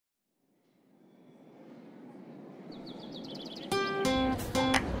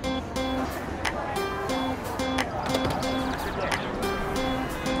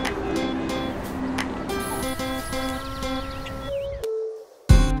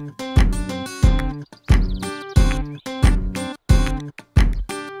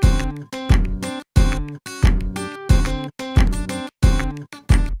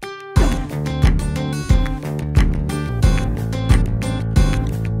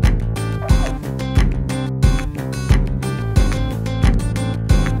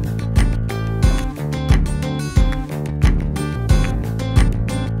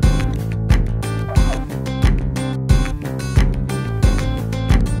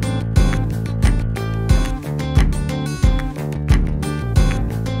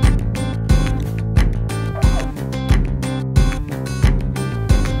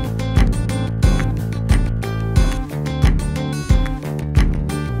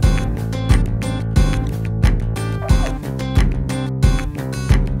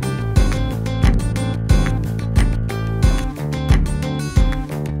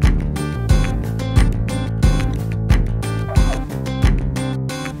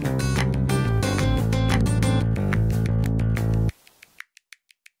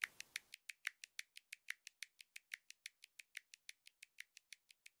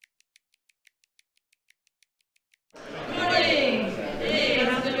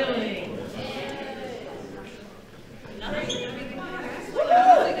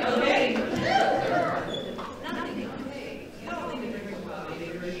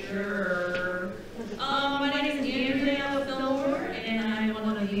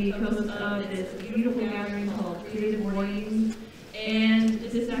the host of this beautiful gathering called Creative Mornings. And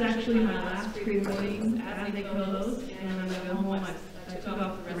this is actually my last Creative Mornings as a co-host, and I'm going to go home. I took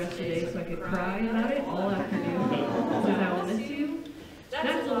off the rest of the day so I could cry about it all afternoon, because I will miss you.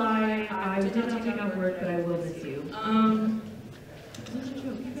 That's a lie. I did not take off work, but I will miss you. That's a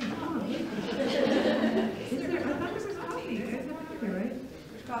joke. Is there, I thought there was coffee. You guys have coffee, right?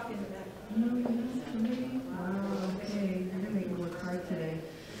 There's coffee in the back. No, somebody? Wow, okay. You're going to make me work hard today.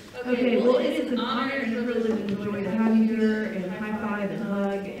 Okay, well, it is an honor and a privilege and a joy to have you here, and high five and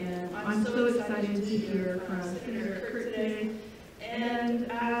hug, and I'm so excited to hear from Senator Kirt today.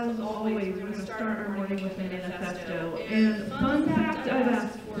 And as always, we're going to start our morning with a manifesto. And fun fact, I've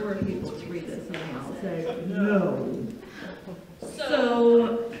asked 4 people to read this, and they all said no.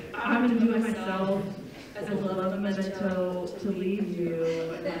 So I'm going to do it myself as a love memento to leave you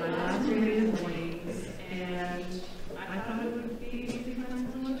in my last Creative Mornings, and I thought it would be easy to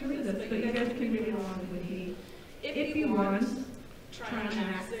find someone to read this, but you guys can read along with me if you want. Try an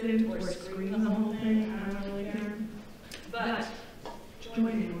accent or scream the whole thing, I don't really care. But join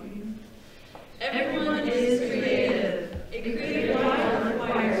me, won't you? Everyone is creative. A creative life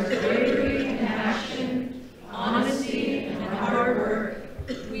requires bravery and action, honesty and hard work.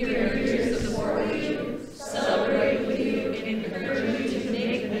 We are here to support you, celebrate with you, and encourage you to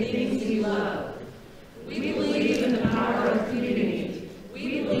make the things you love. We believe in the power of community.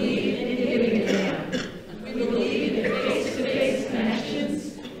 We believe in giving a damn. We believe in face-to-face connections,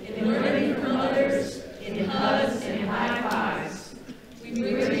 in learning from others, in hugs and high fives. We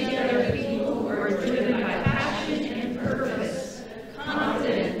bring together people who are driven by passion and purpose,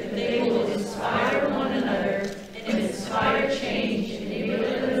 confident that they will inspire one another and inspire change in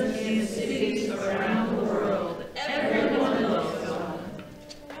neighborhoods and cities around the world. Everyone loves God.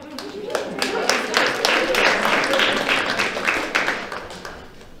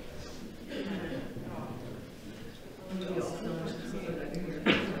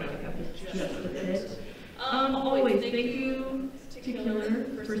 Always thank you to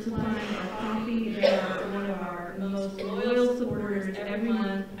Kirt for supplying our coffee. They are one of our most loyal supporters every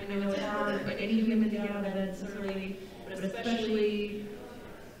month. I know it's hard for any human to get out of bed so early, but especially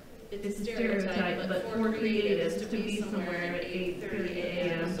it's a stereotype, but for creatives to be somewhere at 8:30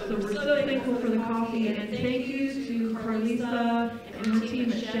 a.m. So we're so thankful for the coffee, and thank you to Carlisa and her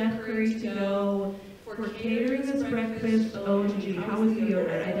team at Chef Curry to Go for catering this breakfast. OMG, how was the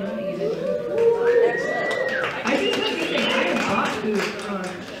yogurt? I don't eat it. I just have to say, I have bought food from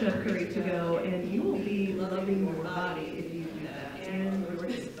Chef Curry to Go, and you will be loving your body if you do that, and your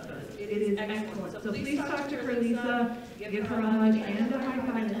taste buds. It is excellent. So please talk to Carlisa, give her a hug and a high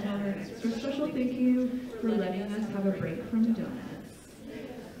five, and tell her an extra special thank you for letting us have a break from donuts.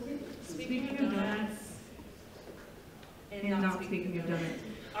 Speaking of donuts, and not speaking of donuts,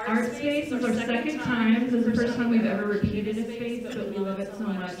 Art Space is our second time. This is the first time we've ever repeated a space, but we love it so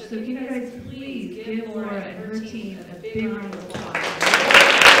much. So can you guys please give Laura and her team a big round of applause?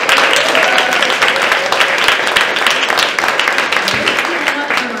 This is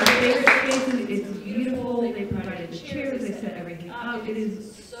one of our favorite spaces. It's beautiful. They provided the chairs. They set everything up. It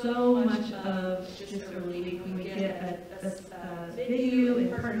is so much of just a relief when we get a venue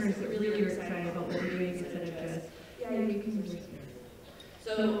and partners that really are excited about what we're doing instead of just, yeah, you can just.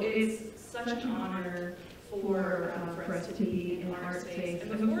 So it's such an honor for us to be in Art Space.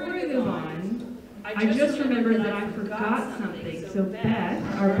 And before we move on, I just remembered that I forgot something. So Beth,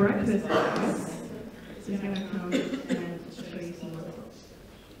 our breakfast boss, is going to come and show you some more.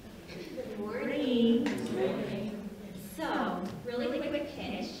 Good morning. So, really quick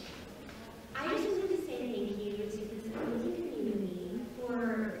pitch. I just wanted to say thank you to this amazing community for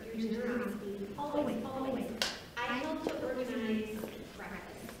your generosity. Always. I helped to organize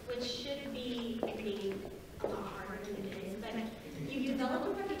breakfast, which should be, I think, a lot harder than it is, but you've developed a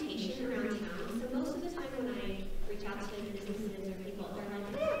reputation around town, so most of the time when I reach out to businesses or people, they're like,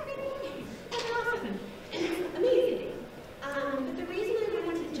 yeah, that's awesome, and it's amazing.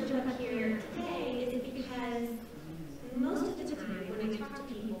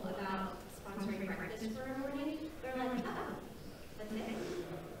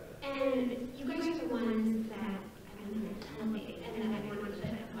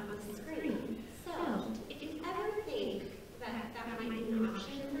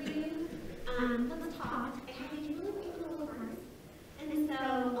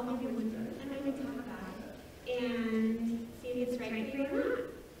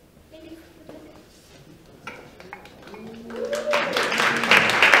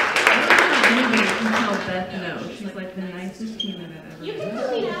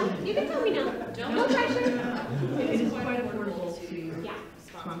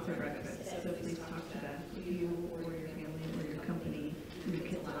 sponsor breakfast, so please talk to them. If you or your family or your company, your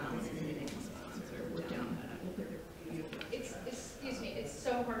kids' allowance is anything to sponsor, we're down with that. We'll put you. Excuse me, it's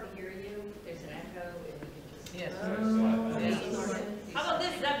so hard to hear you. There's an echo, and we can just. Yes. How about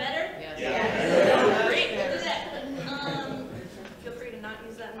this? Is that better? Yes. Yeah. Great. We'll do that. Feel free to not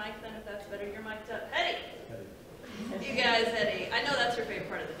use that mic then if that's better. Your mic'd up. Eddie. You guys, Eddie. I know that's your favorite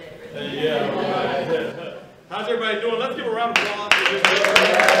part of the day, right? Yeah. How's everybody doing? Let's give a round of applause for this.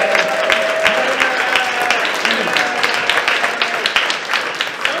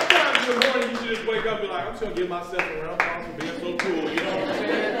 Sometimes in the morning you should just wake up and be like, I'm just going to give myself a round of applause for being so cool. You know what I'm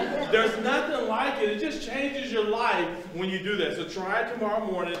saying? There's nothing like it. It just changes your life when you do that. So try it tomorrow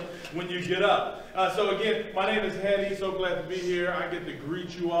morning when you get up. So again, my name is Hetty. So glad to be here. I get to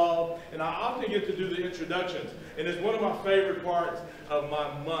greet you all. And I often get to do the introductions. And it's one of my favorite parts of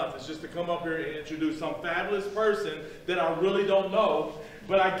my month. It's just to come up here and introduce some fabulous person that I really don't know.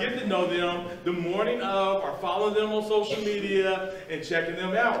 But I get to know them the morning of, or following them on social media and checking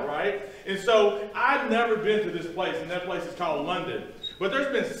them out, right? And so I've never been to this place, and that place is called London. But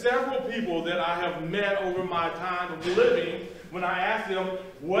there's been several people that I have met over my time of living when I ask them,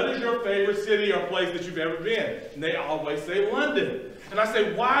 what is your favorite city or place that you've ever been? And they always say London. And I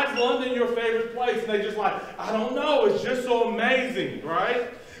say, why is London your favorite place? And they just like, I don't know, it's just so amazing, right?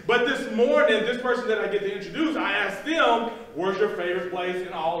 But this morning, this person that I get to introduce, I asked them, where's your favorite place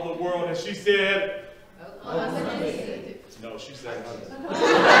in all of the world? And she said, no, she said London.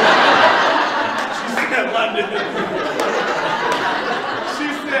 She said London. She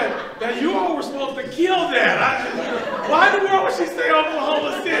said, now you all were supposed to kill that. Why in the world would she say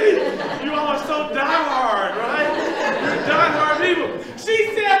Oklahoma City? You all are so diehard, right? You're diehard people. She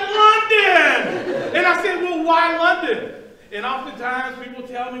said London. And I said, well, why London? And oftentimes people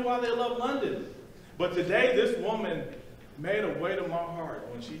tell me why they love London. But today this woman made a way to my heart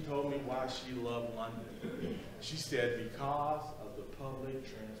when she told me why she loved London. She said, because of the public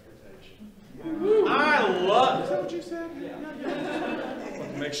transportation. I love, is that what you said?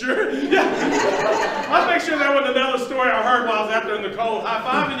 Yeah. Make sure. Yeah. I'll make sure that wasn't another story I heard while I was out there in the cold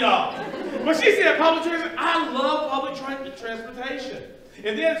high-fiving y'all. But she said public transportation. I love public transportation.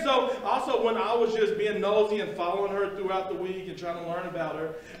 And then so also when I was just being nosy and following her throughout the week and trying to learn about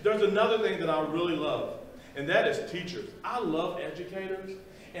her, there's another thing that I really love, and that is teachers. I love educators,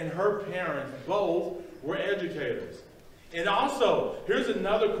 and her parents both were educators. And also, here's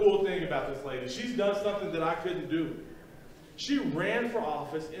another cool thing about this lady. She's done something that I couldn't do. She ran for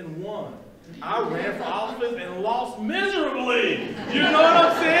office and won. I ran for office and lost miserably. You know what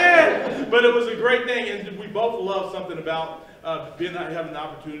I'm saying? But it was a great thing, and we both love something about having the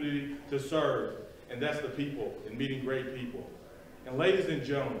opportunity to serve, and that's the people and meeting great people. And ladies and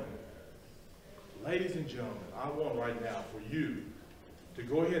gentlemen, I want right now for you to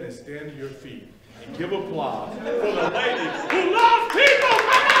go ahead and stand to your feet and give applause for the lady who loves people. Come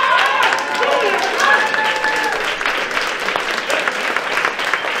on!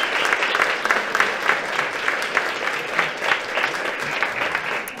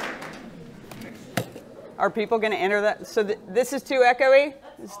 Are people going to enter that? So this is too echoey?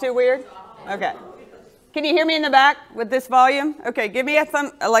 It's too weird? Okay. Can you hear me in the back with this volume? Okay, give me a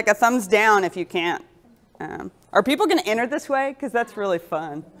thumbs down if you can't. Are people going to enter this way? Because that's really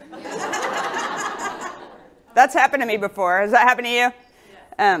fun. That's happened to me before. Has that happened to you?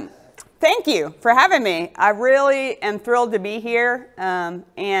 Thank you for having me. I really am thrilled to be here.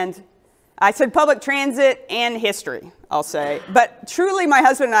 And I said public transit and history, I'll say. But truly, my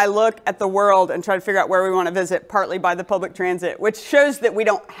husband and I look at the world and try to figure out where we want to visit, partly by the public transit, which shows that we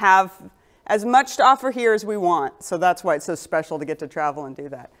don't have as much to offer here as we want. So that's why it's so special to get to travel and do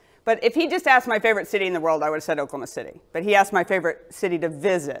that. But if he just asked my favorite city in the world, I would have said Oklahoma City. But he asked my favorite city to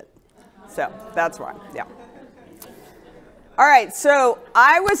visit. So that's why, yeah. All right, so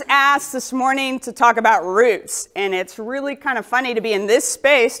I was asked this morning to talk about roots, and it's really kind of funny to be in this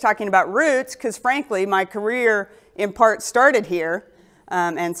space talking about roots, because frankly, my career in part started here,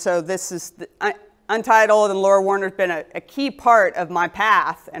 and so this is Untitled, and Laura Warner's been a key part of my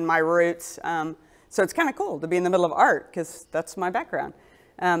path and my roots, so it's kind of cool to be in the middle of art, because that's my background.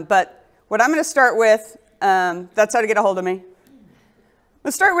 But what I'm going to start with, that's how to get a hold of me.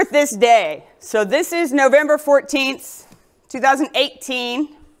 Let's start with this day. So this is November 14th.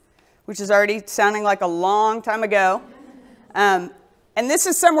 2018, which is already sounding like a long time ago. And this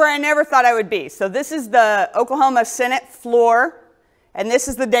is somewhere I never thought I would be. So this is the Oklahoma Senate floor, and this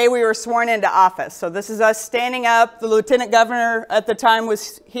is the day we were sworn into office. So this is us standing up. The lieutenant governor at the time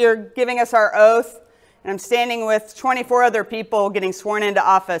was here giving us our oath, and I'm standing with 24 other people getting sworn into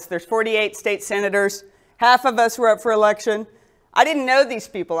office. There's 48 state senators. Half of us were up for election. I didn't know these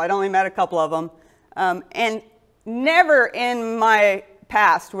people. I'd only met a couple of them. And never in my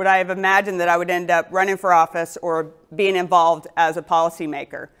past would I have imagined that I would end up running for office or being involved as a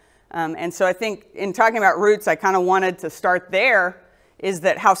policymaker. And so I think in talking about roots, I kind of wanted to start there, is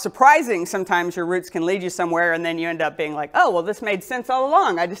that how surprising sometimes your roots can lead you somewhere, and then you end up being like, oh, well, this made sense all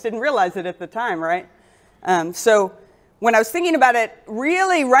along. I just didn't realize it at the time, right? So when I was thinking about it,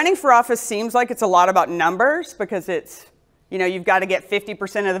 really running for office seems like it's a lot about numbers, because it's, you know, you've got to get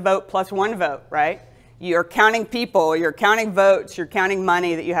 50% of the vote plus one vote, right? You're counting people, you're counting votes, you're counting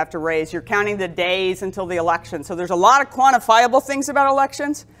money that you have to raise, you're counting the days until the election. So there's a lot of quantifiable things about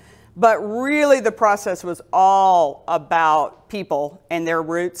elections, but really the process was all about people and their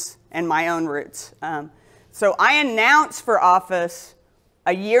roots and my own roots. So I announced for office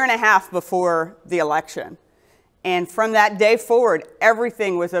a year and a half before the election. And from that day forward,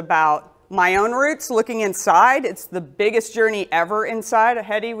 everything was about my own roots, looking inside. It's the biggest journey ever inside.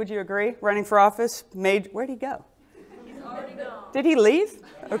 Hetty, would you agree? Running for office? Where'd he go? He's already gone. Did he leave?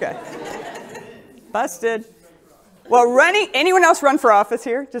 Okay. Busted. Well, anyone else run for office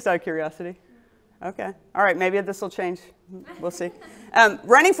here? Just out of curiosity. Okay. All right, maybe this will change. We'll see.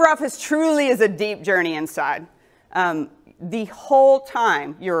 Running for office truly is a deep journey inside. The whole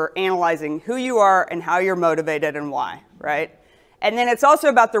time you're analyzing who you are and how you're motivated and why, right? And then it's also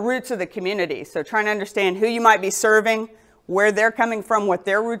about the roots of the community. So trying to understand who you might be serving, where they're coming from, what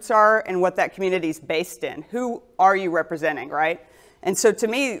their roots are, and what that community is based in. Who are you representing, right? And so to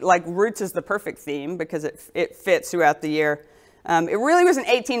me, like, roots is the perfect theme because it fits throughout the year. It really was an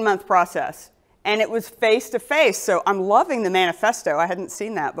 18-month process, and it was face-to-face. So I'm loving the manifesto. I hadn't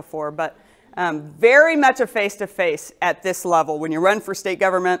seen that before, but very much a face-to-face at this level. When you run for state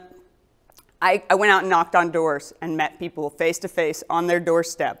government, I went out and knocked on doors and met people face-to-face on their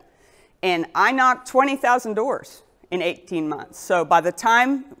doorstep. And I knocked 20,000 doors in 18 months. So by the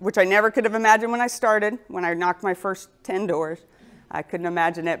time, which I never could have imagined when I started, when I knocked my first 10 doors, I couldn't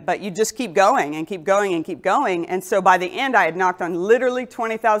imagine it. But you just keep going and keep going and keep going. And so by the end, I had knocked on literally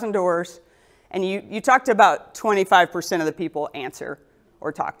 20,000 doors. And you talked about 25% of the people answer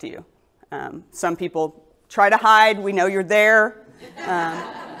or talk to you. Some people try to hide. We know you're there.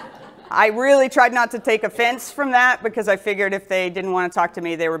 I really tried not to take offense from that because I figured if they didn't want to talk to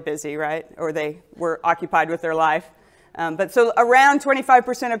me, they were busy, right? Or they were occupied with their life. But so around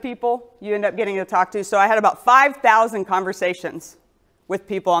 25% of people you end up getting to talk to. So I had about 5,000 conversations with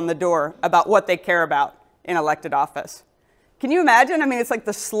people on the door about what they care about in elected office. Can you imagine? I mean, it's like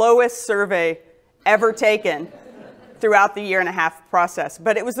the slowest survey ever taken throughout the year and a half process.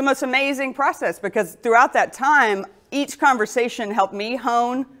 But it was the most amazing process because throughout that time, each conversation helped me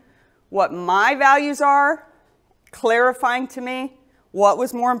hone what my values are, clarifying to me what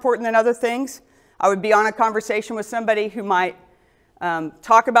was more important than other things. I would be on a conversation with somebody who might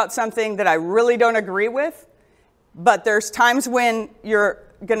talk about something that I really don't agree with, but there's times when you're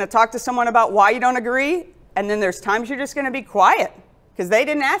going to talk to someone about why you don't agree, and then there's times you're just going to be quiet because they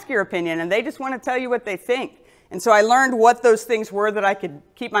didn't ask your opinion and they just want to tell you what they think. And so I learned what those things were that I could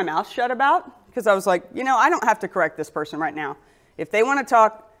keep my mouth shut about because I was like, you know, I don't have to correct this person right now. If they want to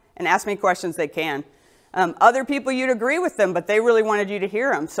talk and ask me questions, they can. Other people, you'd agree with them, but they really wanted you to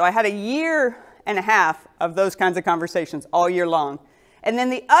hear them. So I had a year and a half of those kinds of conversations all year long. And then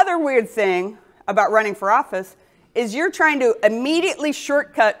the other weird thing about running for office is you're trying to immediately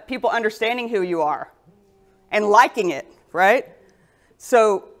shortcut people understanding who you are and liking it, right?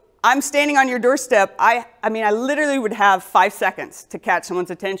 So I'm standing on your doorstep. I mean, I literally would have 5 seconds to catch someone's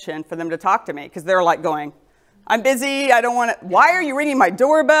attention for them to talk to me because they're like going, I'm busy, I don't want to, why are you ringing my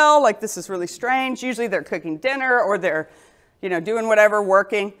doorbell? Like, this is really strange. Usually they're cooking dinner or they're, you know, doing whatever,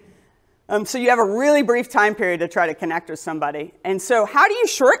 working. So you have a really brief time period to try to connect with somebody. And so how do you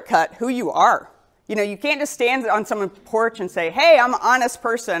shortcut who you are? You know, you can't just stand on someone's porch and say, hey, I'm an honest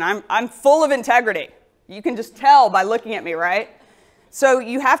person. I'm full of integrity. You can just tell by looking at me, right? So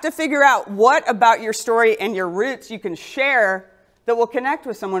you have to figure out what about your story and your roots you can share that will connect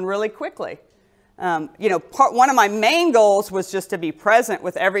with someone really quickly. You know, one of my main goals was just to be present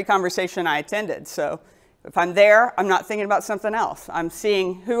with every conversation I attended. So if I'm there, I'm not thinking about something else. I'm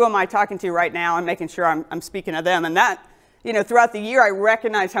seeing who am I talking to right now and making sure I'm speaking to them. And that, you know, throughout the year, I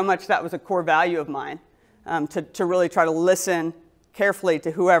recognized how much that was a core value of mine, to really try to listen carefully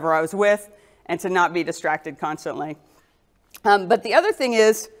to whoever I was with and to not be distracted constantly. But the other thing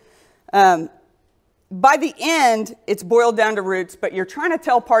is, by the end, it's boiled down to roots, but you're trying to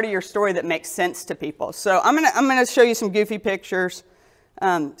tell part of your story that makes sense to people. So I'm gonna show you some goofy pictures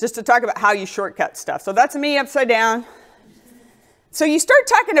just to talk about how you shortcut stuff. So that's me upside down. So you start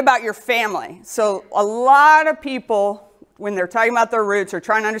talking about your family. So a lot of people when they're talking about their roots or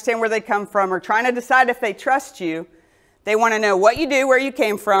trying to understand where they come from or trying to decide if they trust you, they want to know what you do, where you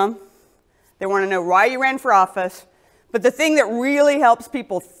came from. They want to know why you ran for office. But the thing that really helps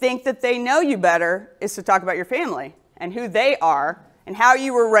people think that they know you better is to talk about your family and who they are and how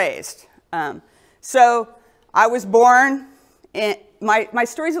you were raised. So I was born in, my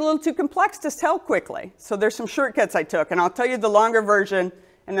story's a little too complex to tell quickly. So there's some shortcuts I took, and I'll tell you the longer version,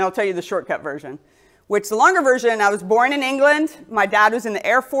 and then I'll tell you the shortcut version. Which the longer version, I was born in England. My dad was in the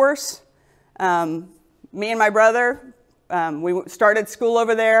Air Force. Me and my brother, we started school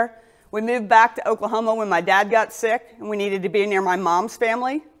over there. We moved back to Oklahoma when my dad got sick, and we needed to be near my mom's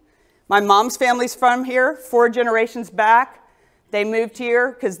family. My mom's family's from here, 4 generations back. They moved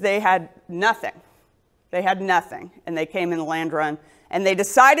here because they had nothing. They had nothing, and they came in the land run. And they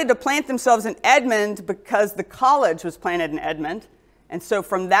decided to plant themselves in Edmond because the college was planted in Edmond. And so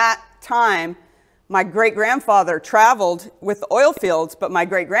from that time, my great-grandfather traveled with the oil fields, but my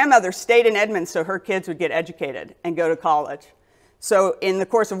great-grandmother stayed in Edmond so her kids would get educated and go to college. So in the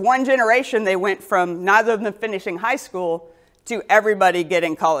course of 1 generation, they went from neither of them finishing high school to everybody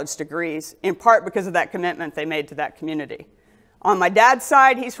getting college degrees, in part because of that commitment they made to that community. On my dad's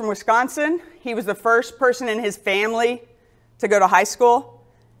side, he's from Wisconsin. He was the first person in his family to go to high school,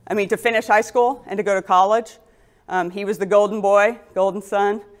 to finish high school and to go to college. He was the golden boy, golden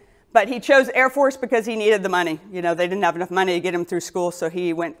son. But he chose Air Force because he needed the money. They didn't have enough money to get him through school, so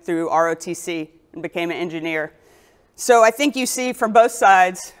he went through ROTC and became an engineer. So I think you see from both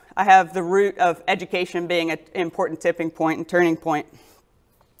sides, I have the root of education being an important tipping point and turning point.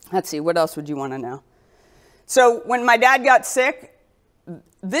 Let's see, what else would you want to know? So when my dad got sick,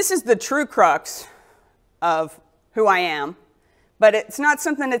 this is the true crux of who I am, but it's not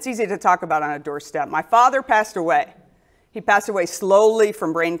something that's easy to talk about on a doorstep. My father passed away. He passed away slowly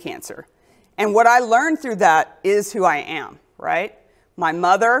from brain cancer. And what I learned through that is who I am, right? My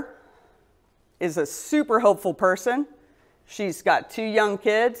mother is a super hopeful person. She's got 2 young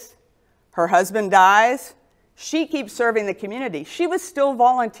kids. Her husband dies. She keeps serving the community. She was still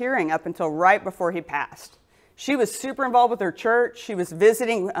volunteering up until right before he passed. She was super involved with her church. She was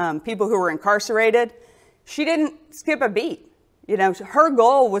visiting people who were incarcerated. She didn't skip a beat. Her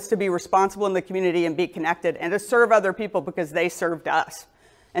goal was to be responsible in the community and be connected and to serve other people because they served us.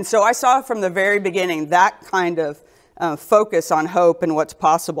 And so I saw from the very beginning that kind of focus on hope and what's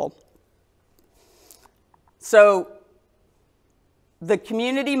possible. So the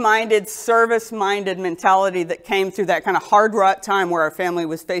community-minded, service-minded mentality that came through that kind of hard-wrought time where our family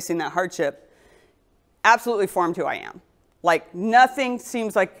was facing that hardship absolutely formed who I am. Like, nothing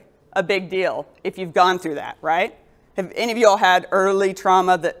seems like a big deal if you've gone through that, right? Have any of you all had early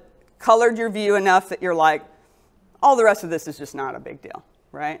trauma that colored your view enough that you're like, all the rest of this is just not a big deal,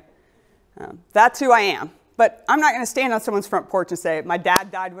 right? That's who I am. But I'm not going to stand on someone's front porch and say, my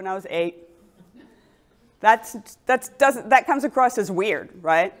dad died when I was 8. That comes across as weird,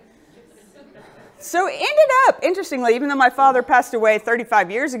 right? So it ended up, interestingly, even though my father passed away 35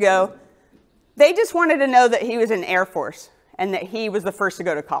 years ago, they just wanted to know that he was in the Air Force and that he was the first to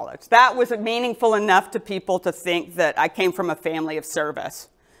go to college. That was meaningful enough to people to think that I came from a family of service.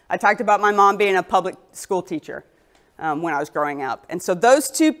 I talked about my mom being a public school teacher when I was growing up. And so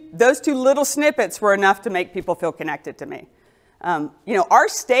those two little snippets were enough to make people feel connected to me. Our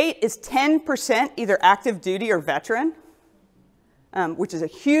state is 10% either active duty or veteran, which is a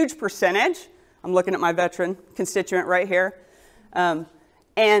huge percentage. I'm looking at my veteran constituent right here.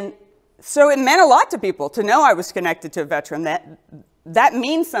 And so it meant a lot to people to know I was connected to a veteran. That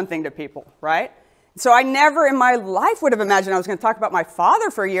means something to people, right? So I never in my life would have imagined I was going to talk about my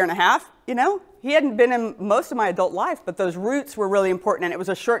father for a year and a half. He hadn't been in most of my adult life, but those roots were really important, and it was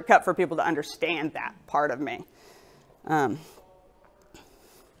a shortcut for people to understand that part of me.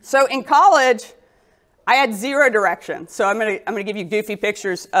 So in college, I had 0 direction. So I'm gonna give you goofy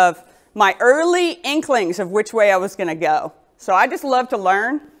pictures of my early inklings of which way I was going to go. So I just love to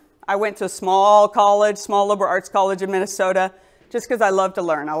learn. I went to a small liberal arts college in Minnesota, just because I love to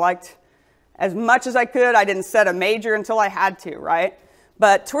learn. I liked as much as I could. I didn't set a major until I had to, right?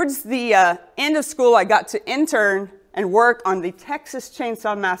 But towards the end of school, I got to intern and work on the Texas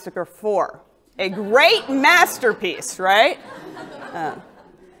Chainsaw Massacre 4, a great masterpiece, right?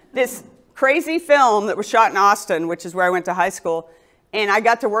 This crazy film that was shot in Austin, which is where I went to high school, and I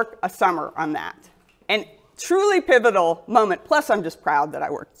got to work a summer on that. And truly pivotal moment. Plus, I'm just proud that I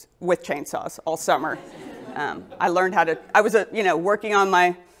worked with chainsaws all summer. I learned how to, I was working on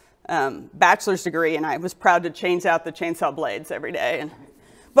my bachelor's degree, and I was proud to change out the chainsaw blades every day.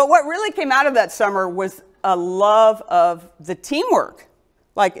 But what really came out of that summer was a love of the teamwork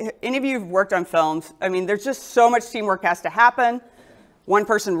Like, any of you who've worked on films, I mean, there's just so much teamwork has to happen. One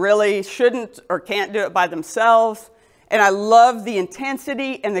person really shouldn't or can't do it by themselves. And I love the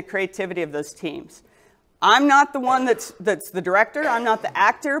intensity and the creativity of those teams. I'm not the one that's the director, I'm not the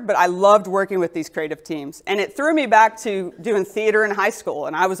actor, but I loved working with these creative teams. And it threw me back to doing theater in high school,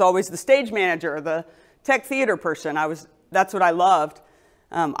 and I was always the stage manager, the tech theater person. That's what I loved.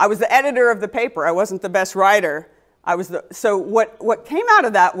 I was the editor of the paper. I wasn't the best writer. So what came out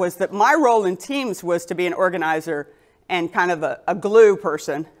of that was that my role in teams was to be an organizer and kind of a glue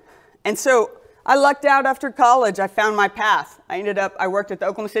person. And so I lucked out after college. I found my path. I worked at the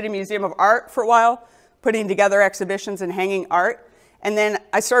Oklahoma City Museum of Art for a while, putting together exhibitions and hanging art. And then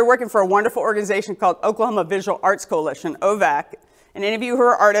I started working for a wonderful organization called Oklahoma Visual Arts Coalition, OVAC. And any of you who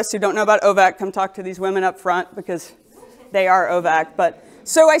are artists who don't know about OVAC, come talk to these women up front because they are OVAC.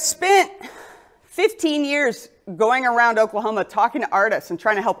 So I spent 15 years going around Oklahoma talking to artists and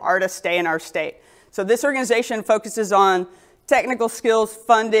trying to help artists stay in our state. So this organization focuses on technical skills,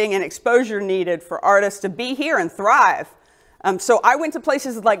 funding, and exposure needed for artists to be here and thrive. So I went to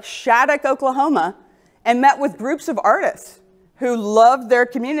places like Shattuck, Oklahoma, and met with groups of artists who loved their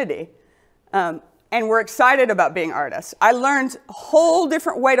community and were excited about being artists. I learned a whole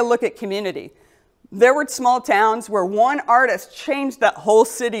different way to look at community. There were small towns where one artist changed that whole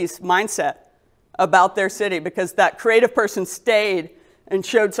city's mindset about their city because that creative person stayed and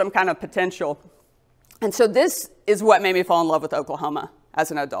showed some kind of potential. And so this is what made me fall in love with Oklahoma as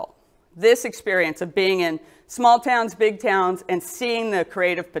an adult. This experience of being in small towns, big towns, and seeing the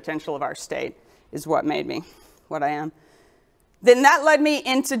creative potential of our state is what made me what I am. Then that led me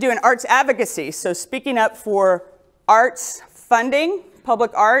into doing arts advocacy. So speaking up for arts funding,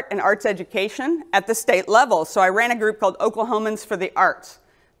 public art, and arts education at the state level. So I ran a group called Oklahomans for the Arts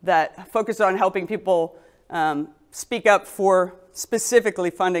that focused on helping people speak up for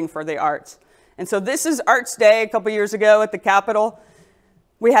specifically funding for the arts. And so this is Arts Day a couple years ago at the Capitol.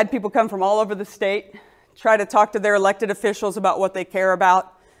 We had people come from all over the state, try to talk to their elected officials about what they care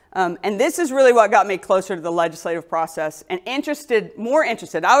about. And this is really what got me closer to the legislative process and more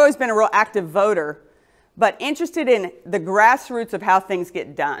interested. I've always been a real active voter, but interested in the grassroots of how things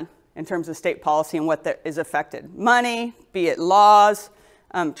get done in terms of state policy and what is affected. Money, be it laws,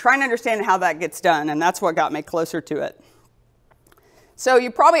 trying to understand how that gets done, and that's what got me closer to it. So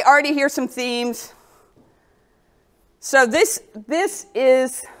you probably already hear some themes. So this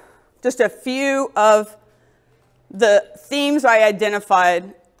is just a few of the themes I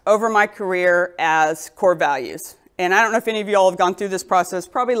identified over my career as core values. And I don't know if any of you all have gone through this process.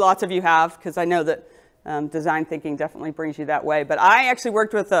 Probably lots of you have, because I know that design thinking definitely brings you that way. But I actually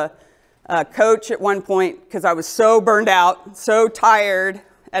worked with a coach at one point because I was so burned out, so tired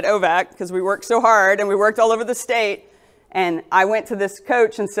at OVAC because we worked so hard and we worked all over the state. And I went to this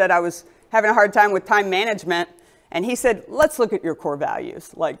coach and said I was having a hard time with time management. And he said, let's look at your core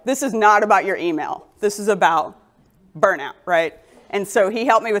values. Like, this is not about your email. This is about burnout, right? And so he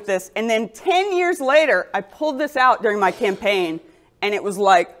helped me with this. And then 10 years later, I pulled this out during my campaign. And it was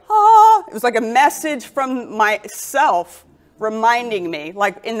like, it was like a message from myself reminding me,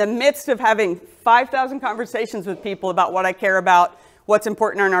 like in the midst of having 5,000 conversations with people about what I care about, what's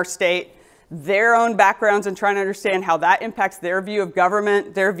important in our state, their own backgrounds, and trying to understand how that impacts their view of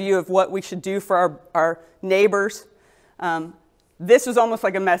government, their view of what we should do for our neighbors. This was almost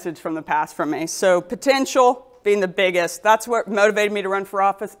like a message from the past from me. So potential being the biggest, that's what motivated me to run for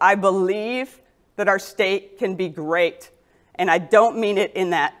office. I believe that our state can be great. And I don't mean it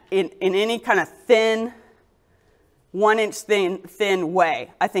in any kind of thin, one-inch thin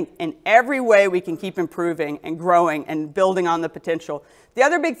way. I think in every way we can keep improving and growing and building on the potential. The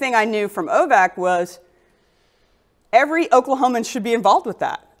other big thing I knew from OVAC was every Oklahoman should be involved with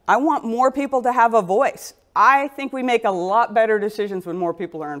that. I want more people to have a voice. I think we make a lot better decisions when more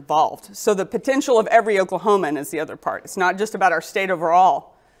people are involved. So the potential of every Oklahoman is the other part. It's not just about our state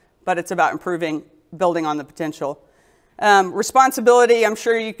overall, but it's about improving, building on the potential. Responsibility, I'm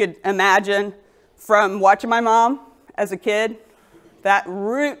sure you could imagine from watching my mom as a kid, that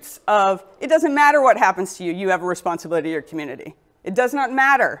roots of, it doesn't matter what happens to you, you have a responsibility to your community. It does not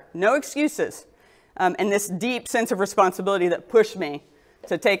matter, no excuses. And this deep sense of responsibility that pushed me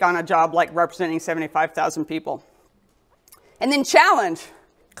to take on a job like representing 75,000 people. And then challenge.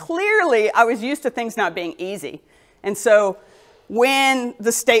 Clearly, I was used to things not being easy. And so when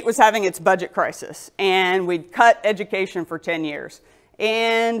the state was having its budget crisis and we'd cut education for 10 years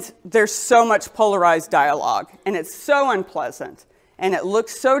and there's so much polarized dialogue and it's so unpleasant and it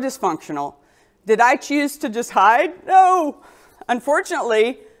looks so dysfunctional, did I choose to just hide? No.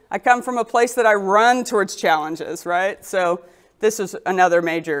 Unfortunately, I come from a place that I run towards challenges, right? So this is another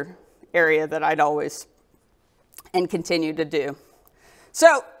major area that I'd always and continue to do.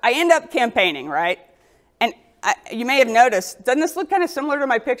 So I end up campaigning, right? And you may have noticed, doesn't this look kind of similar to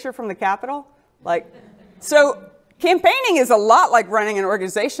my picture from the Capitol? So campaigning is a lot like running an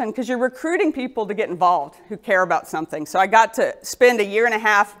organization because you're recruiting people to get involved who care about something. So I got to spend a year and a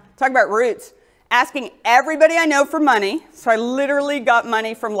half, talk about roots, asking everybody I know for money. So I literally got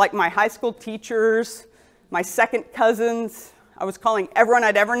money from like my high school teachers, my second cousins. I was calling everyone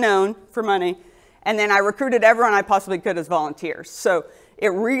I'd ever known for money. And then I recruited everyone I possibly could as volunteers. So it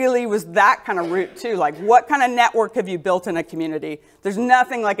really was that kind of route too. Like, what kind of network have you built in a community? There's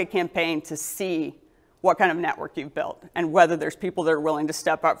nothing like a campaign to see what kind of network you've built and whether there's people that are willing to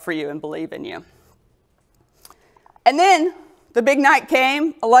step up for you and believe in you. And then the big night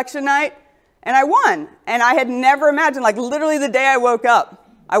came, election night, and I won. And I had never imagined, like literally the day I woke up,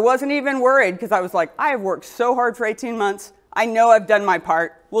 I wasn't even worried because I was like, I have worked so hard for 18 months. I know I've done my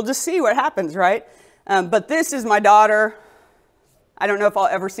part. We'll just see what happens, right? But this is my daughter. I don't know if I'll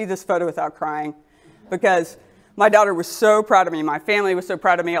ever see this photo without crying because my daughter was so proud of me. My family was so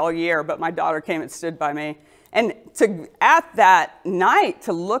proud of me all year, but my daughter came and stood by me. And at that night,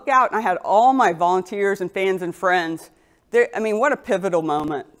 to look out, and I had all my volunteers and fans and friends. I mean, what a pivotal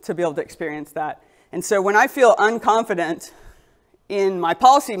moment to be able to experience that. And so when I feel unconfident in my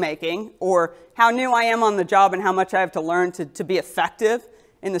policy making or how new I am on the job and how much I have to learn to be effective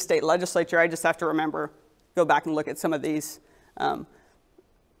in the state legislature, I just have to remember, go back and look at some of these,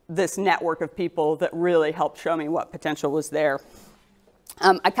 this network of people that really helped show me what potential was there.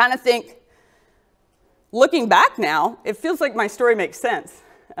 I kind of think, looking back now, it feels like my story makes sense.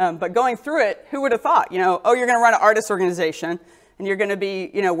 But going through it, who would have thought, oh, you're going to run an artist organization and you're going to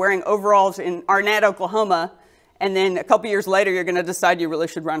be, wearing overalls in Arnett, Oklahoma, and then a couple years later, you're going to decide you really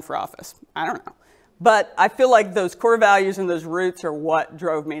should run for office. I don't know. But I feel like those core values and those roots are what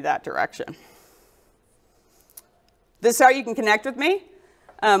drove me that direction. This is how you can connect with me.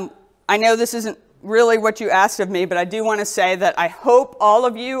 I know this isn't really what you asked of me, but I do want to say that I hope all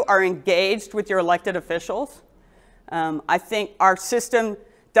of you are engaged with your elected officials. I think our system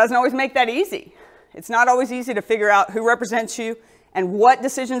doesn't always make that easy. It's not always easy to figure out who represents you and what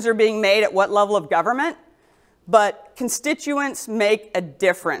decisions are being made at what level of government. But constituents make a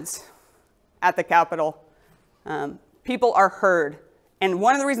difference at the Capitol. People are heard. And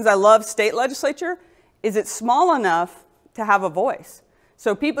one of the reasons I love state legislature is it's small enough to have a voice.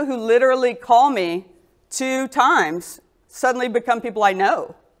 So people who literally call me 2 times suddenly become people I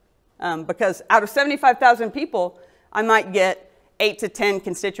know. Because out of 75,000 people, I might get 8 to 10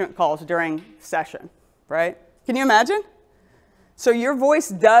 constituent calls during session, right? Can you imagine? So your voice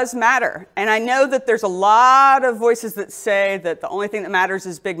does matter. And I know that there's a lot of voices that say that the only thing that matters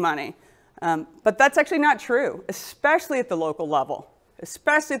is big money. But that's actually not true, especially at the local level.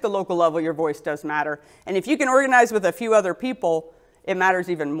 Especially at the local level, your voice does matter. And if you can organize with a few other people, it matters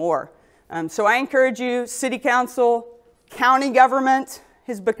even more. So I encourage you, city council, county government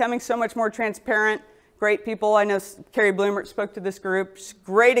is becoming so much more transparent. Great people. I know Carrie Bloomert spoke to this group.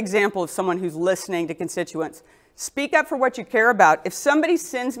 Great example of someone who's listening to constituents. Speak up for what you care about. If somebody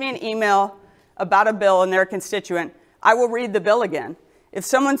sends me an email about a bill and they're a constituent, I will read the bill again. If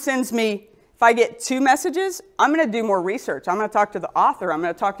someone sends me, if I get 2 messages, I'm going to do more research. I'm going to talk to the author. I'm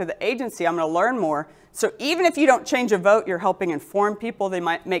going to talk to the agency. I'm going to learn more. So even if you don't change a vote, you're helping inform people. They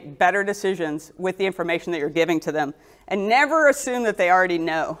might make better decisions with the information that you're giving to them. And never assume that they already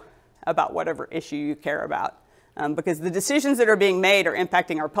know about whatever issue you care about. Because the decisions that are being made are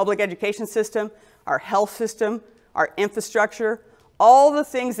impacting our public education system, our health system, our infrastructure. All the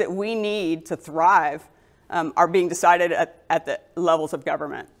things that we need to thrive are being decided at the levels of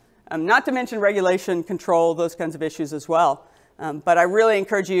government. Not to mention regulation, control, those kinds of issues as well. But I really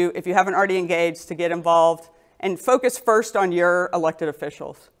encourage you, if you haven't already engaged, to get involved and focus first on your elected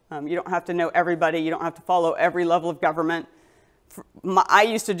officials. You don't have to know everybody. You don't have to follow every level of government. I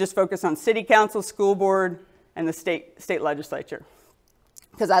used to just focus on city council, school board, and the state legislature.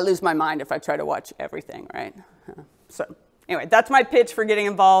 Because I lose my mind if I try to watch everything, right? So anyway, that's my pitch for getting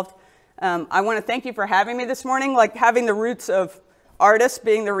involved. I want to thank you for having me this morning. Like having the roots of artists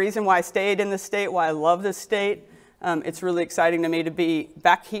being the reason why I stayed in this state, why I love this state. It's really exciting to me to be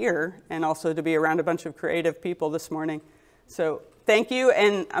back here and also to be around a bunch of creative people this morning. So thank you,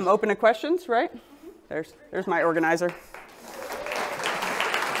 and I'm open to questions, right? There's my organizer.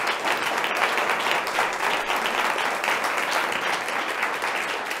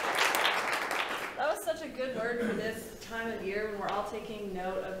 That was such a good word for this time of year when we're all taking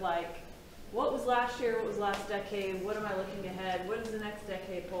note of like what was last year, what was last decade, what am I looking ahead, what does the next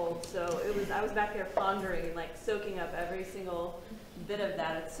decade hold? So I was back there pondering and like soaking up every single bit of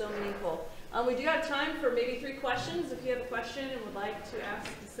that. It's so meaningful. We do have time for maybe 3 questions. If you have a question and would like to ask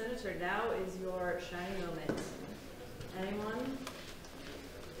the senator, now is your shining moment. Anyone?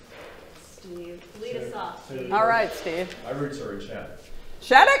 Steve, lead us off. Steve. All right, Steve. My roots are in Shattuck.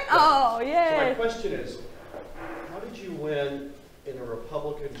 Shattuck? Oh, So yay. my question is, how did you win in a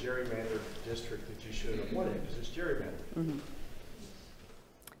Republican gerrymandered district that you should have won in, because it's gerrymandered? Mm-hmm.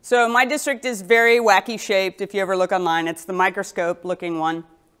 So my district is very wacky shaped. If you ever look online, it's the microscope looking one.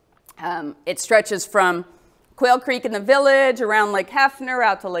 It stretches from Quail Creek in the Village, around Lake Hefner,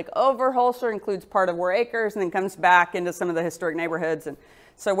 out to Lake Overholser, includes part of War Acres, and then comes back into some of the historic neighborhoods. And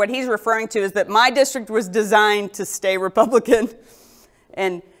so what he's referring to is that my district was designed to stay Republican.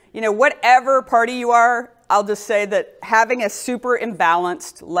 And, you know, whatever party you are, I'll just say that having a super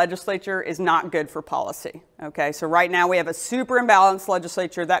imbalanced legislature is not good for policy, okay? So right now we have a super imbalanced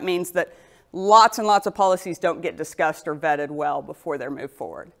legislature. That means that lots and lots of policies don't get discussed or vetted well before they're moved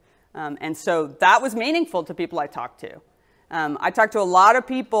forward. And so that was meaningful to people I talked to. I talked to a lot of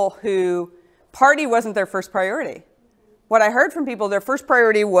people who party wasn't their first priority. What I heard from people, their first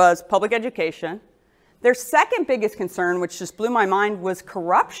priority was public education. Their second biggest concern, which just blew my mind, was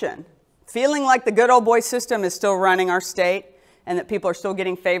corruption. Feeling like the good old boy system is still running our state and that people are still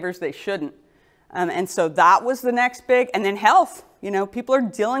getting favors they shouldn't. And so that was the next big, and then health. You know, people are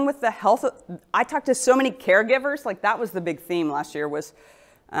dealing with the health. I talked to so many caregivers, like that was the big theme last year was,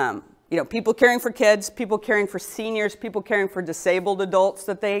 you know, people caring for kids, people caring for seniors, people caring for disabled adults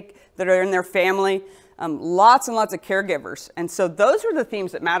that are in their family, lots and lots of caregivers. And so those were the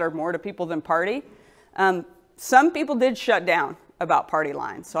themes that mattered more to people than party. Some people did shut down about party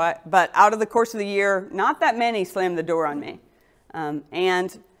lines. But out of the course of the year, not that many slammed the door on me.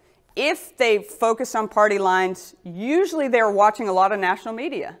 And if they focus on party lines, usually they were watching a lot of national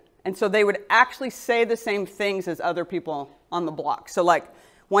media. And so they would actually say the same things as other people on the block. So like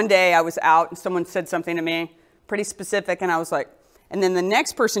one day I was out and someone said something to me pretty specific and I was like, and then the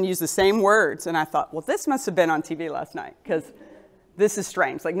next person used the same words. And I thought, well, this must have been on TV last night because this is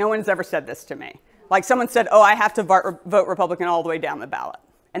strange. Like no one's ever said this to me. Like someone said, oh, I have to vote Republican all the way down the ballot.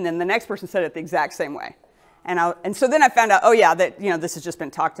 And then the next person said it the exact same way. And so then I found out, oh yeah, that, you know, this has just been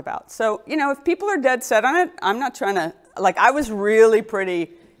talked about. So, you know, if people are dead set on it, I'm not trying to, like I was really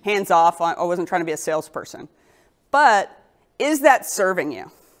pretty hands off. I wasn't trying to be a salesperson. But is that serving you?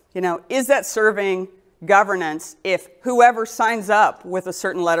 You know, is that serving governance if whoever signs up with a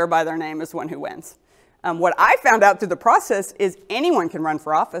certain letter by their name is the one who wins? What I found out through the process is anyone can run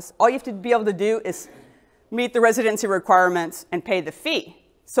for office. All you have to be able to do is meet the residency requirements and pay the fee.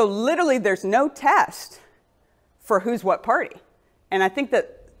 So literally there's no test for who's what party. And I think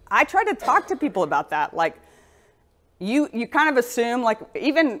that I try to talk to people about that. Like you kind of assume, like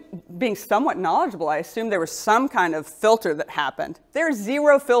even being somewhat knowledgeable, I assume there was some kind of filter that happened. There's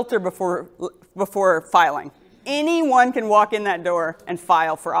zero filter before filing. Anyone can walk in that door and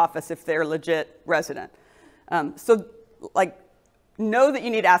file for office if they're a legit resident. So like, know that you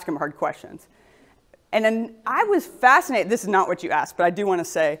need to ask them hard questions. And then I was fascinated, this is not what you asked, but I do want to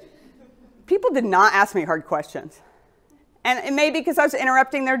say, people did not ask me hard questions. And it may be because I was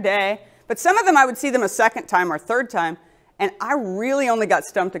interrupting their day, but some of them I would see them a second time or third time, and I really only got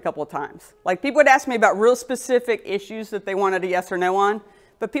stumped a couple of times. Like people would ask me about real specific issues that they wanted a yes or no on,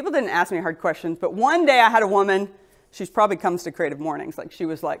 but people didn't ask me hard questions. But one day I had a woman, she probably comes to Creative Mornings, like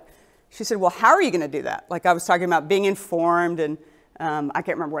she said, well, how are you going to do that? Like I was talking about being informed and I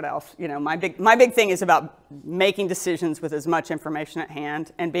can't remember what else. You know, my big thing is about making decisions with as much information at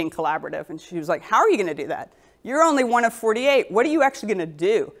hand and being collaborative. And she was like, how are you going to do that? You're only one of 48. What are you actually going to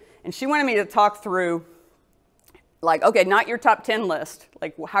do? And she wanted me to talk through, like, okay, not your top 10 list.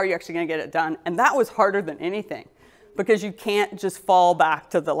 Like, how are you actually going to get it done? And that was harder than anything because you can't just fall back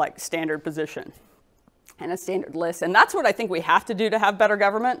to the like standard position and a standard list. And that's what I think we have to do to have better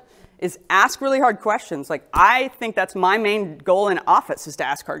government is ask really hard questions. Like I think that's my main goal in office is to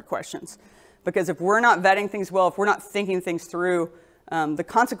ask hard questions. Because if we're not vetting things well, if we're not thinking things through, the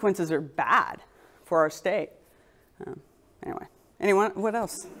consequences are bad for our state. Anyway, anyone, what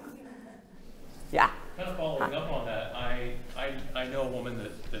else? Yeah. Kind of following up on that, I know a woman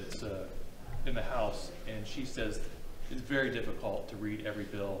that's in the House, and she says it's very difficult to read every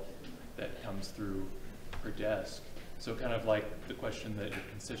bill that comes through her desk. So kind of like the question that your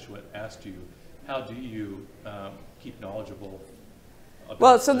constituent asked you, how do you keep knowledgeable about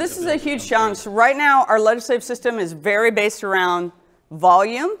well, so this is a huge challenge. So right now, our legislative system is very based around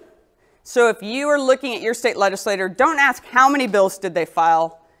volume. So if you are looking at your state legislator, don't ask how many bills did they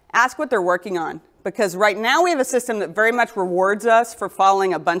file, ask what they're working on. Because right now we have a system that very much rewards us for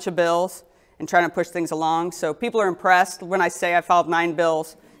following a bunch of bills and trying to push things along. So people are impressed when I say I filed 9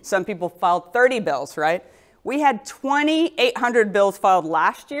 bills. Some people filed 30 bills, right? We had 2,800 bills filed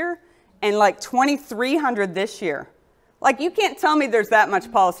last year and like 2,300 this year. Like, you can't tell me there's that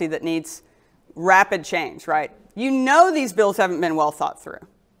much policy that needs rapid change, right? You know these bills haven't been well thought through.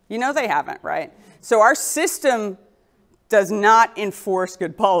 You know they haven't, right? So our system does not enforce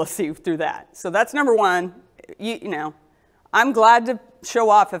good policy through that. So that's number one. You know, I'm glad to show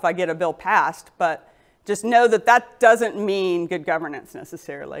off if I get a bill passed, but just know that that doesn't mean good governance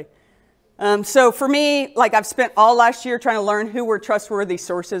necessarily. So for me, like, I've spent all last year trying to learn who were trustworthy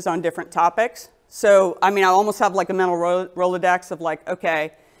sources on different topics. So, I mean, I almost have like a mental Rolodex of like,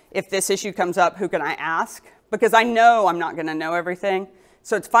 okay, if this issue comes up, who can I ask? Because I know I'm not going to know everything.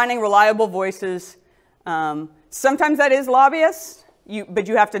 So it's finding reliable voices. Sometimes that is lobbyists, but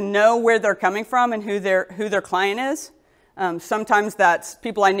you have to know where they're coming from and who their client is. Sometimes that's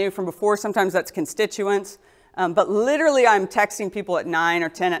people I knew from before. Sometimes that's constituents. But literally, I'm texting people at 9 or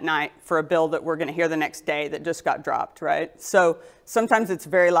 10 at night for a bill that we're going to hear the next day that just got dropped, right? So sometimes it's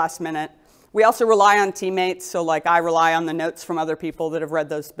very last minute. We also rely on teammates. So like, I rely on the notes from other people that have read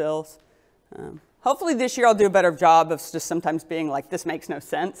those bills. Hopefully this year I'll do a better job of just sometimes being like, this makes no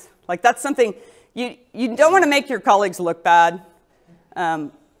sense. Like, that's something, you don't want to make your colleagues look bad.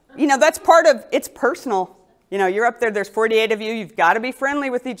 You know, that's part of, it's personal. You know, you're up there, there's 48 of you, you've got to be friendly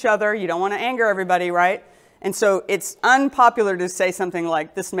with each other. You don't want to anger everybody, right? And so it's unpopular to say something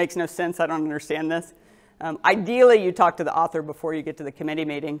like, this makes no sense, I don't understand this. Ideally, you talk to the author before you get to the committee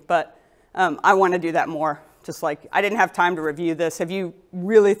meeting, but I want to do that more. Just like, I didn't have time to review this. Have you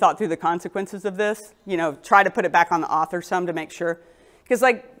really thought through the consequences of this? You know, try to put it back on the author some to make sure. Because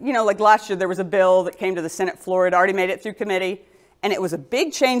like, you know, like last year there was a bill that came to the Senate floor. It already made it through committee. And it was a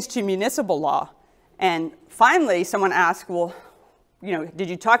big change to municipal law. And finally, someone asked, well, you know, did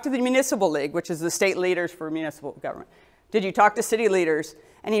you talk to the Municipal League, which is the state leaders for municipal government? Did you talk to city leaders?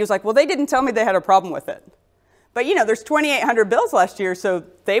 And he was like, well, they didn't tell me they had a problem with it. But, you know, there's 2,800 bills last year, so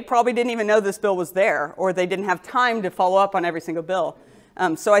they probably didn't even know this bill was there, or they didn't have time to follow up on every single bill.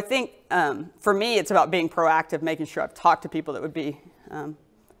 So I think, for me, it's about being proactive, making sure I've talked to people that would be, and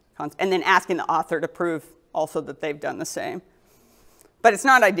then asking the author to prove also that they've done the same. But it's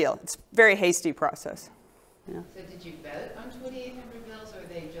not ideal. It's a very hasty process. Yeah. So did you vote on 2,800 bills, or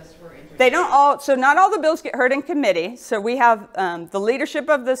they just were introduced? They don't all, so not all the bills get heard in committee. So we have, the leadership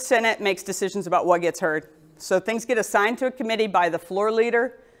of the Senate makes decisions about what gets heard. So things get assigned to a committee by the floor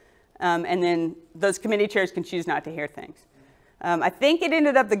leader, and then those committee chairs can choose not to hear things. I think it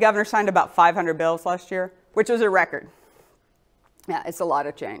ended up the governor signed about 500 bills last year, which was a record. Yeah, it's a lot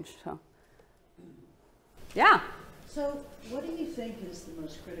of change. So, yeah. So what do you think is the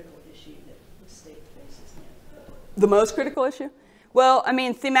most critical issue that the state faces now? The most critical issue? Well, I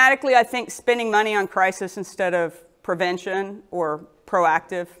mean, thematically, I think spending money on crisis instead of prevention or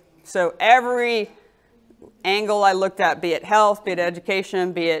proactive. So every angle I looked at, be it health, be it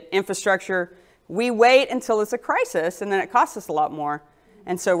education, be it infrastructure, we wait until it's a crisis and then it costs us a lot more.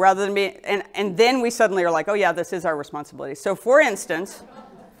 And so rather than be, and then we suddenly are like, oh yeah, this is our responsibility. So for instance,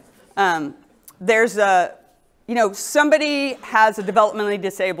 there's a, you know, somebody has a developmentally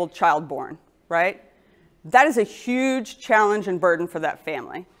disabled child born, right? That is a huge challenge and burden for that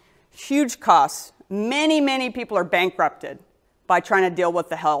family. Huge costs. Many, many people are bankrupted by trying to deal with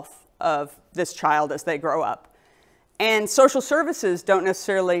the health of this child as they grow up. And social services don't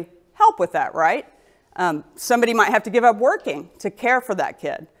necessarily help with that, right? Somebody might have to give up working to care for that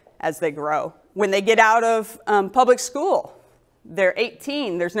kid as they grow. When they get out of public school, they're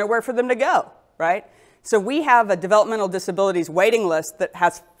 18, there's nowhere for them to go, right? So we have a developmental disabilities waiting list that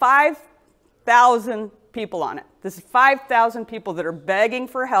has 5,000 people on it. This is 5,000 people that are begging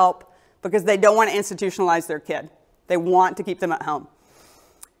for help because they don't want to institutionalize their kid. They want to keep them at home.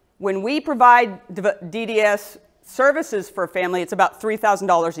 When we provide DDS services for a family, it's about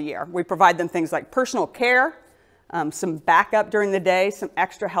 $3,000 a year. We provide them things like personal care, some backup during the day, some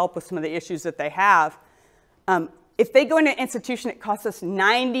extra help with some of the issues that they have. If they go into an institution, it costs us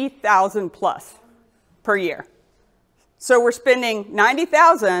 $90,000 plus per year. So we're spending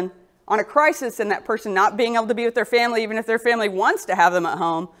 $90,000 on a crisis and that person not being able to be with their family, even if their family wants to have them at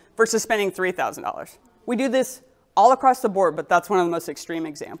home, versus spending $3,000. We do this all across the board, but that's one of the most extreme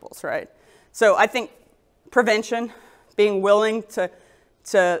examples, right? So I think prevention, being willing to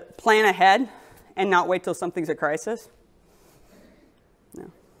plan ahead and not wait till something's a crisis. Yeah.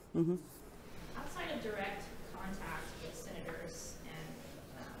 Mm-hmm. Outside of direct contact with senators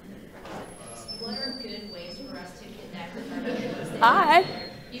and representatives, what are good ways for us to connect with our members? Hi.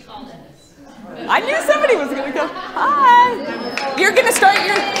 You I knew somebody was going to come. Hi. You're going to start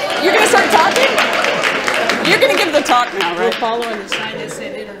talking? You're going to give the talk now, right? We'll follow on the sign that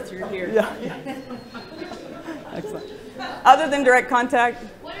said enter through here. Yeah. Excellent. Other than direct contact?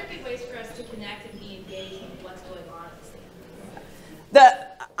 What are good ways for us to connect and be engaged with what's going on at the state?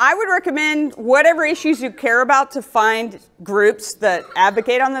 I would recommend whatever issues you care about to find groups that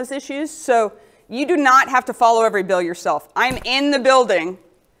advocate on those issues. So you do not have to follow every bill yourself. I'm in the building.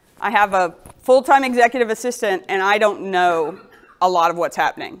 I have a full-time executive assistant, and I don't know a lot of what's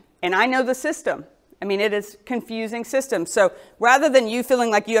happening. And I know the system. I mean, it is a confusing system. So rather than you feeling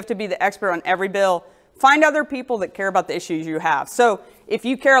like you have to be the expert on every bill, find other people that care about the issues you have. So if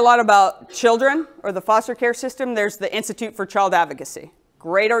you care a lot about children or the foster care system, there's the Institute for Child Advocacy.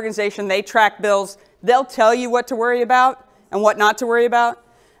 Great organization. They track bills. They'll tell you what to worry about and what not to worry about.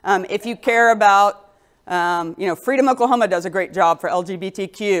 If you care about, Freedom Oklahoma does a great job for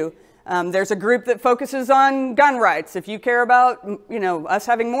LGBTQ. There's a group that focuses on gun rights. If you care about, us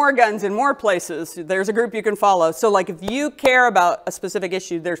having more guns in more places, there's a group you can follow. So like if you care about a specific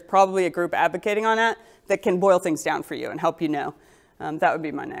issue, there's probably a group advocating on that can boil things down for you and help you know. That would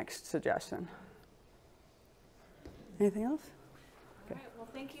be my next suggestion. Anything else? All right, well,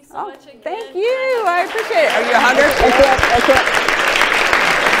 thank you so much again. Thank you. I appreciate it. Are you hungry?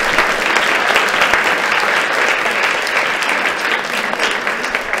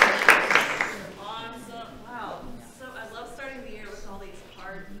 Awesome. Wow. So I love starting the year with all these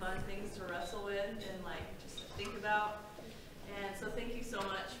hard, fun things to wrestle with and just to think about. And so thank you so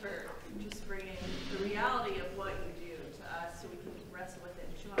much for just bringing the reality of what you do to us so we can wrestle with it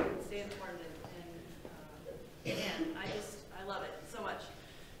and chew on it and stay informed. And I love it so much.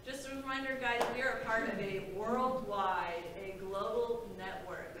 Just a reminder, guys, we are a part of a worldwide, a global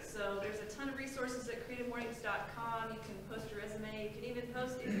network. So there's a ton of resources at CreativeMornings.com. You can post your resume. You can even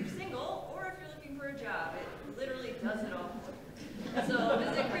post if you're single or if you're looking for a job. It literally does it all. So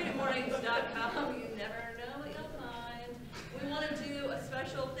visit CreativeMornings.com. You never know what you'll find. We want to do a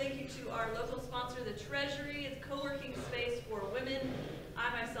special thank you to our local sponsor, the Treasury. It's a co-working space for women. I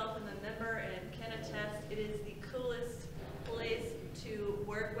myself am a member and can attest it is the coolest place to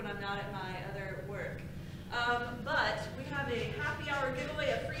work when I'm not at my other work. But we have a happy hour giveaway,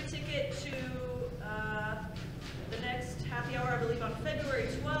 a free ticket to the next happy hour, I believe on February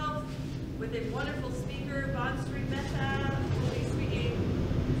 12th, with a wonderful speaker, Bonstreet Mehta, who will be speaking.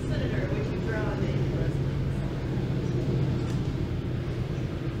 Senator, would you draw a name for us,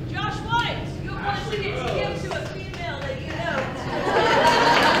 please? Josh White, you have one ticket to give to a female that you know.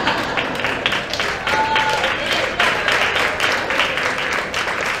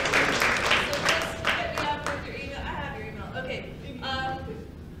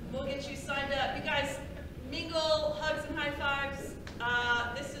 We'll get you signed up. You guys mingle, hugs and high fives.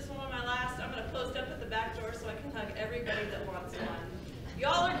 This is one of my last. I'm going to post up at the back door so I can hug everybody that wants one.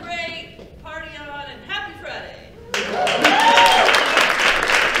 Y'all are great. Party on and happy Friday.